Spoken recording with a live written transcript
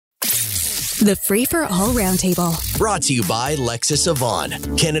The Free for All Roundtable. Brought to you by Lexus Avon,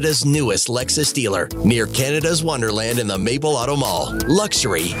 Canada's newest Lexus dealer, near Canada's Wonderland in the Maple Auto Mall.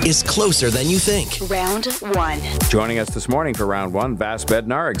 Luxury is closer than you think. Round 1. Joining us this morning for Round 1, Vass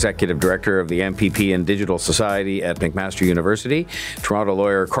Bednar, Executive Director of the MPP and Digital Society at McMaster University, Toronto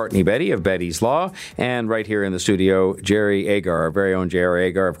lawyer Courtney Betty of Betty's Law, and right here in the studio, Jerry Agar, our very own Jerry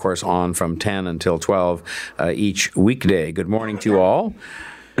Agar, of course, on from 10 until 12 each weekday. Good morning to you all.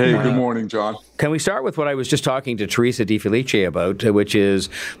 Hey, good morning, John. Can we start with what I was just talking to Teresa Di Felice about, which is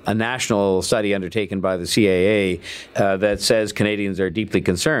a national study undertaken by the CAA that says Canadians are deeply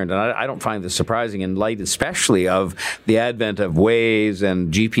concerned. And I don't find this surprising in light especially of the advent of Waze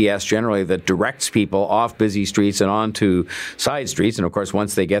and GPS generally that directs people off busy streets and onto side streets. And of course,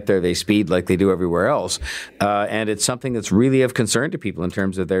 once they get there, they speed like they do everywhere else. And it's something that's really of concern to people in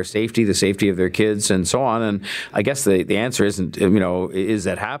terms of their safety, the safety of their kids, and so on. And I guess the answer isn't, is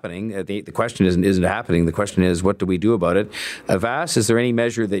that happening? The question isn't it happening? The question is, what do we do about it? Vass, is there any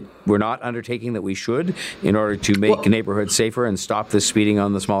measure that we're not undertaking that we should in order to make neighborhoods safer and stop this speeding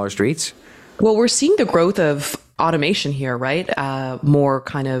on the smaller streets? Well, we're seeing the growth of automation here, right? More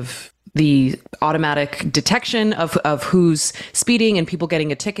kind of the automatic detection of who's speeding and people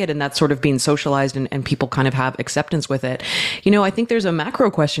getting a ticket, and that's sort of being socialized and people kind of have acceptance with it. I think there's a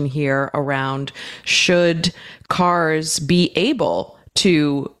macro question here around should cars be able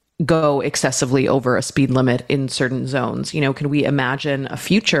to go excessively over a speed limit in certain zones? Can we imagine a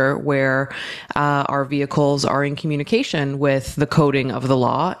future where our vehicles are in communication with the coding of the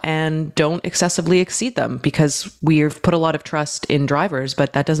law and don't excessively exceed them? Because we've put a lot of trust in drivers,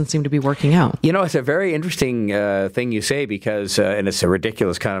 but that doesn't seem to be working out. It's a very interesting thing you say because, and it's a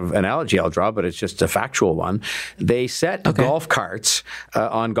ridiculous kind of analogy I'll draw, but it's just a factual one. They set golf carts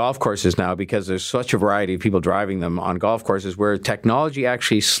on golf courses now because there's such a variety of people driving them on golf courses where technology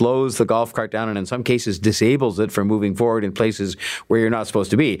actually slows the golf cart down and in some cases disables it from moving forward in places where you're not supposed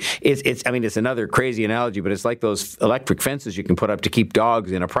to be. It's another crazy analogy, but it's like those electric fences you can put up to keep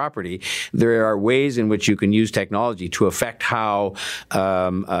dogs in a property. There are ways in which you can use technology to affect how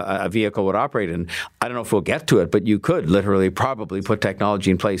a vehicle would operate. And I don't know if we'll get to it, but you could literally probably put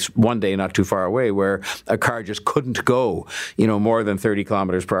technology in place one day not too far away where a car just couldn't go, more than 30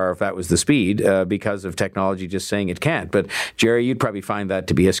 kilometers per hour if that was the speed because of technology just saying it can't. But Jerry, you'd probably find that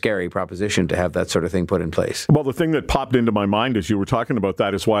to be a scary proposition to have that sort of thing put in place. Well, the thing that popped into my mind as you were talking about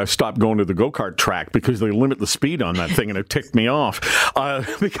that is why I stopped going to the go-kart track, because they limit the speed on that thing and it ticked me off.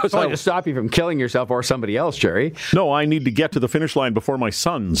 Because to stop you from killing yourself or somebody else, Jerry. No, I need to get to the finish line before my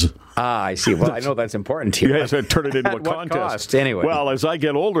sons. I see. Well, I know that's important to you. Yes, I turn it into a contest. Cost, anyway. Well, as I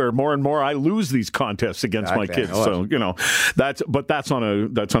get older, more and more I lose these contests against my kids. So, that's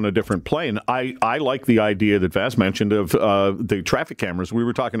on a different plane. I like the idea that Vass mentioned of the traffic cameras. We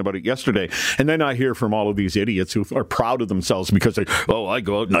were talking about it yesterday. And then I hear from all of these idiots who are proud of themselves because I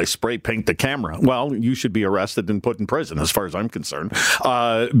go out and I spray paint the camera. Well, you should be arrested and put in prison as far as I'm concerned,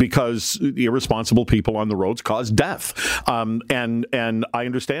 because irresponsible people on the roads cause death. And I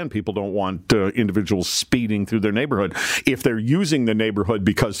understand people don't want individuals speeding through their neighborhood. If they're using the neighborhood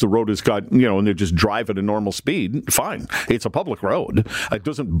because the road has got, and they just drive at a normal speed, fine. It's a public road. It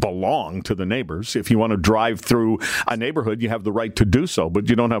doesn't belong to the neighbors. If you want to drive through a neighborhood, you have the right to do so, but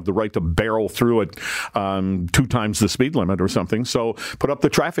you don't have the right to barrel through it 2 times the speed limit or something. So put up the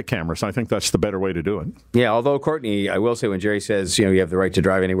traffic cameras. I think that's the better way to do it. Yeah, although, Courtney, I will say when Jerry says, you have the right to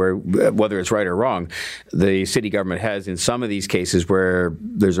drive anywhere, whether it's right or wrong, the city government has, in some of these cases where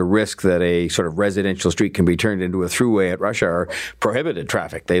there's a risk that a sort of residential street can be turned into a throughway at rush hour, prohibited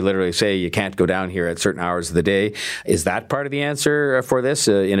traffic. They literally say you can't go down here at certain hours of the day. Is that part of the answer for this,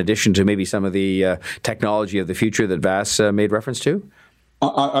 in addition to maybe some of the technology of the future that Vass made reference to?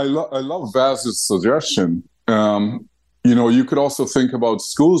 I love Vass's suggestion. You could also think about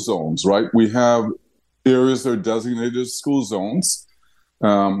school zones, right? We have areas that are designated as school zones.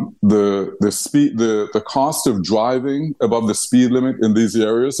 The cost of driving above the speed limit in these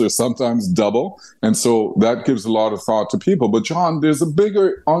areas are sometimes double. And so that gives a lot of thought to people. But John, there's a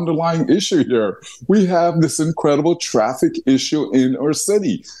bigger underlying issue here. We have this incredible traffic issue in our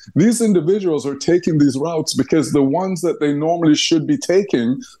city. These individuals are taking these routes because the ones that they normally should be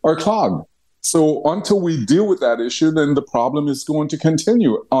taking are clogged. So until we deal with that issue, then the problem is going to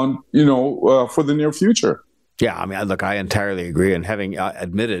continue on, for the near future. Yeah, I mean, look, I entirely agree. And having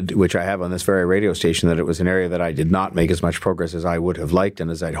admitted, which I have on this very radio station, that it was an area that I did not make as much progress as I would have liked and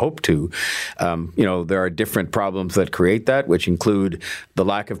as I'd hoped to, there are different problems that create that, which include the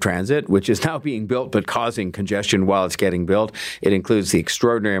lack of transit, which is now being built but causing congestion while it's getting built. It includes the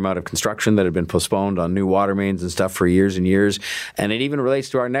extraordinary amount of construction that had been postponed on new water mains and stuff for years and years. And it even relates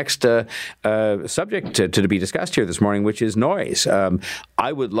to our next subject to be discussed here this morning, which is noise.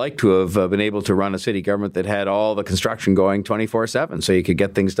 I would like to have been able to run a city government that had all the construction going 24/7 so you could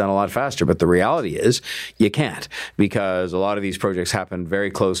get things done a lot faster. But the reality is you can't, because a lot of these projects happen very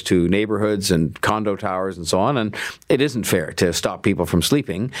close to neighborhoods and condo towers and so on. And it isn't fair to stop people from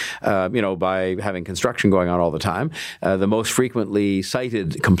sleeping, by having construction going on all the time. The most frequently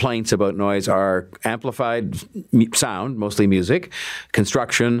cited complaints about noise are amplified sound, mostly music,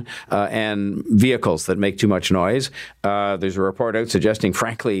 construction, and vehicles that make too much noise. There's a report out suggesting,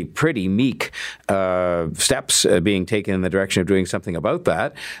 frankly, pretty meek steps being taken in the direction of doing something about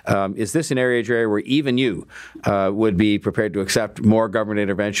that. Is this an area where even you would be prepared to accept more government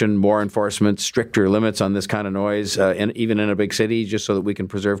intervention, more enforcement, stricter limits on this kind of noise, even in a big city, just so that we can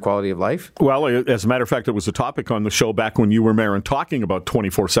preserve quality of life? Well, as a matter of fact, it was a topic on the show back when you were mayor and talking about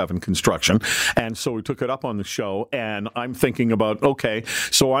 24/7 construction. And so we took it up on the show, and I'm thinking about, okay,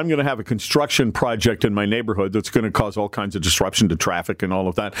 so I'm going to have a construction project in my neighborhood that's going to cause all kinds of disruption to traffic and all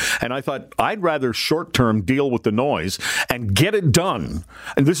of that. And I thought, I'd rather short-term deal with the noise and get it done.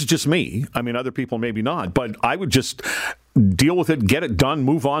 And this is just me. I mean, other people maybe not, but I would just deal with it, get it done,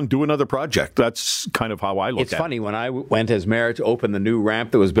 move on, do another project. That's kind of how I look at it. It's funny, when I went as mayor to open the new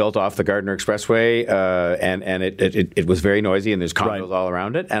ramp that was built off the Gardiner Expressway, and it was very noisy, and there's condos all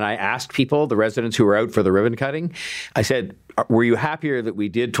around it, and I asked people, the residents who were out for the ribbon cutting, I said, were you happier that we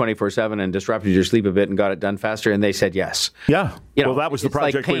did 24/7 and disrupted your sleep a bit and got it done faster? And they said yes. Yeah. Well, that was the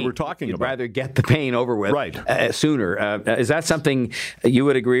project we were talking You'd about. rather get the pain over with sooner. Is that something you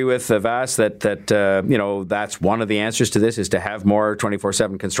would agree with, Vass, that that's one of the answers to this, is to have more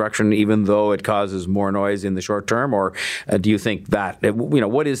 24/7 construction, even though it causes more noise in the short term? Or do you think that,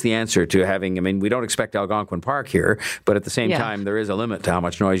 what is the answer to having, I mean, we don't expect Algonquin Park here, but at the same time, there is a limit to how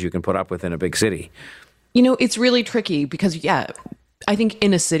much noise you can put up within a big city. It's really tricky because, I think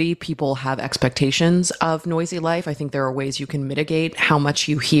in a city, people have expectations of noisy life. I think there are ways you can mitigate how much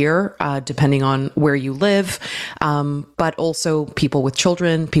you hear, depending on where you live. But also people with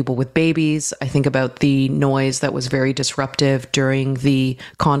children, people with babies. I think about the noise that was very disruptive during the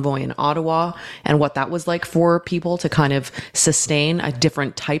convoy in Ottawa and what that was like for people to kind of sustain a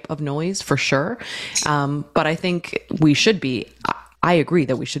different type of noise, for sure. But I think I agree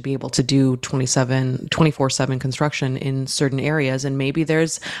that we should be able to do 24/7 construction in certain areas. And maybe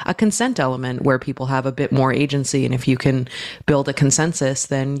there's a consent element where people have a bit more agency. And if you can build a consensus,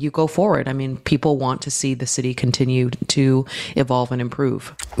 then you go forward. I mean, people want to see the city continue to evolve and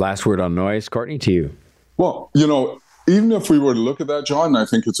improve. Last word on noise, Courtney, to you. Well, even if we were to look at that, John, I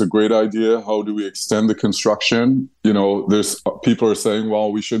think it's a great idea. How do we extend the construction? There's people are saying,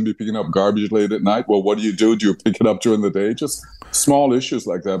 well, we shouldn't be picking up garbage late at night. Well, what do? Do you pick it up during the day? Just small issues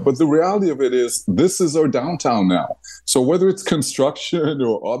like that. But the reality of it is, this is our downtown now. So whether it's construction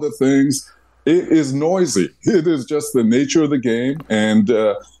or other things, it is noisy. It is just the nature of the game. And,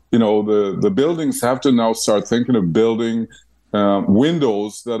 the buildings have to now start thinking of building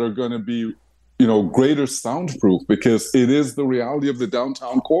windows that are going to be greater soundproof, because it is the reality of the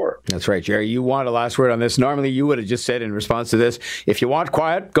downtown core. That's right, Jerry. You want a last word on this? Normally, you would have just said in response to this, if you want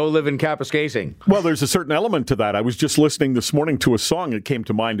quiet, go live in Kapuskasing. Well, there's a certain element to that. I was just listening this morning to a song that came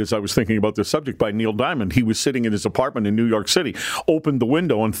to mind as I was thinking about this subject by Neil Diamond. He was sitting in his apartment in New York City, opened the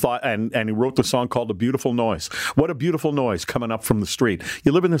window and thought, and he wrote the song called A Beautiful Noise. What a beautiful noise coming up from the street.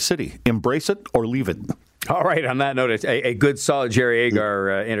 You live in the city. Embrace it or leave it. All right. On that note, it's a good, solid Jerry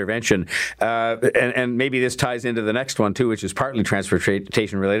Agar intervention. And maybe this ties into the next one, too, which is partly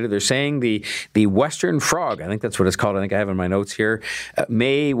transportation related. They're saying the western frog, I think that's what it's called, I think I have in my notes here,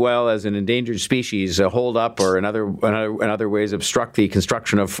 may well, as an endangered species, hold up or in other ways obstruct the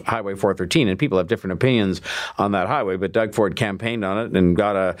construction of Highway 413. And people have different opinions on that highway, but Doug Ford campaigned on it and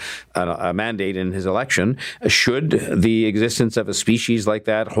got a mandate in his election. Should the existence of a species like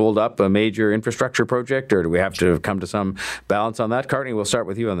that hold up a major infrastructure project, or do we have to come to some balance on that? Courtney, we'll start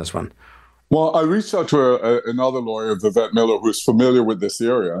with you on this one. Well, I reached out to another lawyer, Vivette Miller, who's familiar with this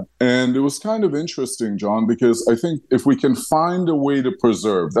area. And it was kind of interesting, John, because I think if we can find a way to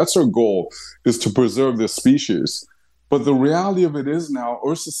preserve, that's our goal, is to preserve this species. But the reality of it is now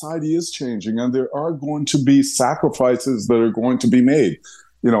our society is changing, and there are going to be sacrifices that are going to be made.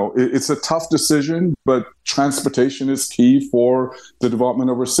 It's a tough decision, but transportation is key for the development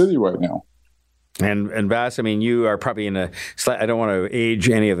of our city right now. And Vass, I mean, you are probably in a I don't want to age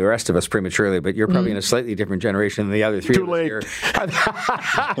any of the rest of us prematurely, but you're probably in a slightly different generation than the other three. Too late. Here.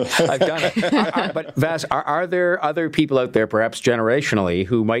 I've done it. But Vass, are there other people out there, perhaps generationally,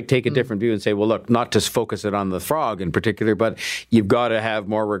 who might take a different view and say, well, look, not to focus it on the frog in particular, but you've got to have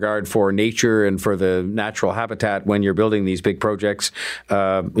more regard for nature and for the natural habitat when you're building these big projects.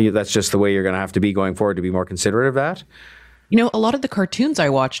 That's just the way you're going to have to be going forward to be more considerate of that? You know, a lot of the cartoons I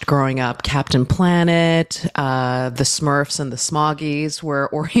watched growing up, Captain Planet, the Smurfs and the Smoggies, were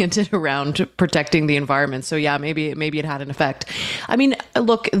oriented around protecting the environment. So yeah, maybe it had an effect. I mean,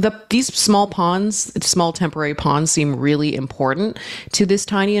 look, these small temporary ponds seem really important to this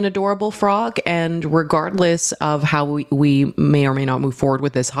tiny and adorable frog. And regardless of how we may or may not move forward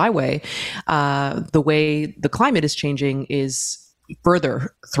with this highway, the way the climate is changing is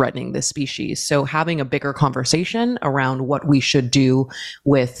further threatening this species. So having a bigger conversation around what we should do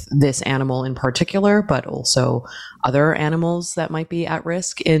with this animal in particular, but also other animals that might be at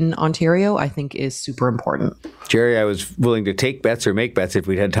risk in Ontario, I think is super important. Jerry, I was willing to take bets or make bets if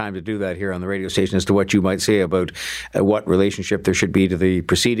we'd had time to do that here on the radio station as to what you might say about what relationship there should be to the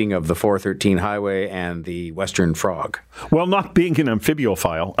proceeding of the 413 highway and the Western frog. Well, not being an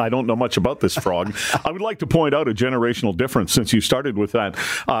amphibiophile, I don't know much about this frog. I would like to point out a generational difference since you started with that.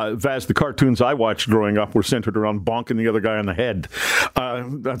 Vass, the cartoons I watched growing up were centered around bonking the other guy on the head.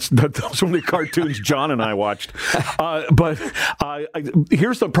 Those were the cartoons John and I watched. But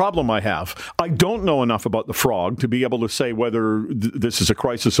here's the problem I have. I don't know enough about the frog to be able to say whether this is a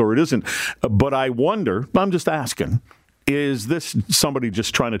crisis or it isn't. But I wonder, I'm just asking, is this somebody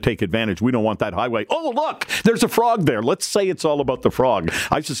just trying to take advantage? We don't want that highway. Oh, look, there's a frog there. Let's say it's all about the frog.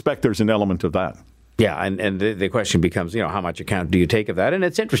 I suspect there's an element of that. Yeah, and the question becomes, how much account do you take of that? And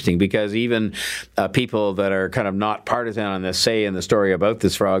it's interesting because even people that are kind of not partisan on this say in the story about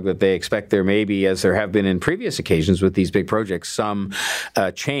this frog that they expect there may be, as there have been in previous occasions with these big projects, some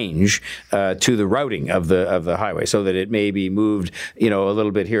change to the routing of the highway so that it may be moved, a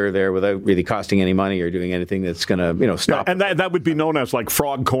little bit here or there without really costing any money or doing anything that's going to, stop. Yeah, and that would be known as like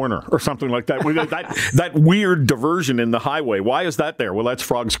Frog Corner or something like that. that weird diversion in the highway. Why is that there? Well, that's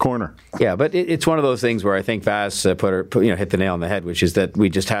Frog's Corner. Yeah, but it's one of those things where I think Vass hit the nail on the head, which is that we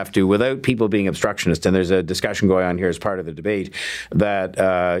just have to, without people being obstructionists, and there's a discussion going on here as part of the debate that,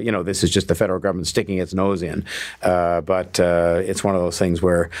 this is just the federal government sticking its nose in. But it's one of those things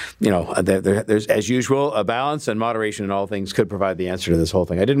where, there's, as usual, a balance and moderation in all things could provide the answer to this whole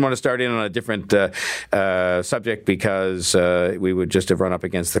thing. I didn't want to start in on a different subject because we would just have run up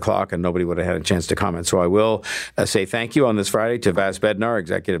against the clock and nobody would have had a chance to comment. So I will say thank you on this Friday to Vass Bednar,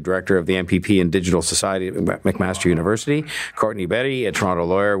 Executive Director of the MPP and Digital Society at McMaster University, Courtney Betty, a Toronto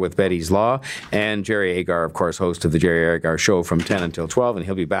lawyer with Betty's Law, and Jerry Agar, of course, host of the Jerry Agar Show from 10 until 12, and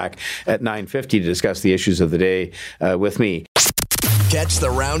he'll be back at 9:50 to discuss the issues of the day with me. Catch the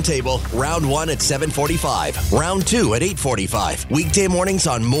Roundtable, Round 1 at 7:45, Round 2 at 8:45. Weekday mornings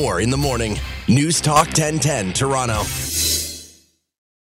on More in the Morning. News Talk 1010, Toronto.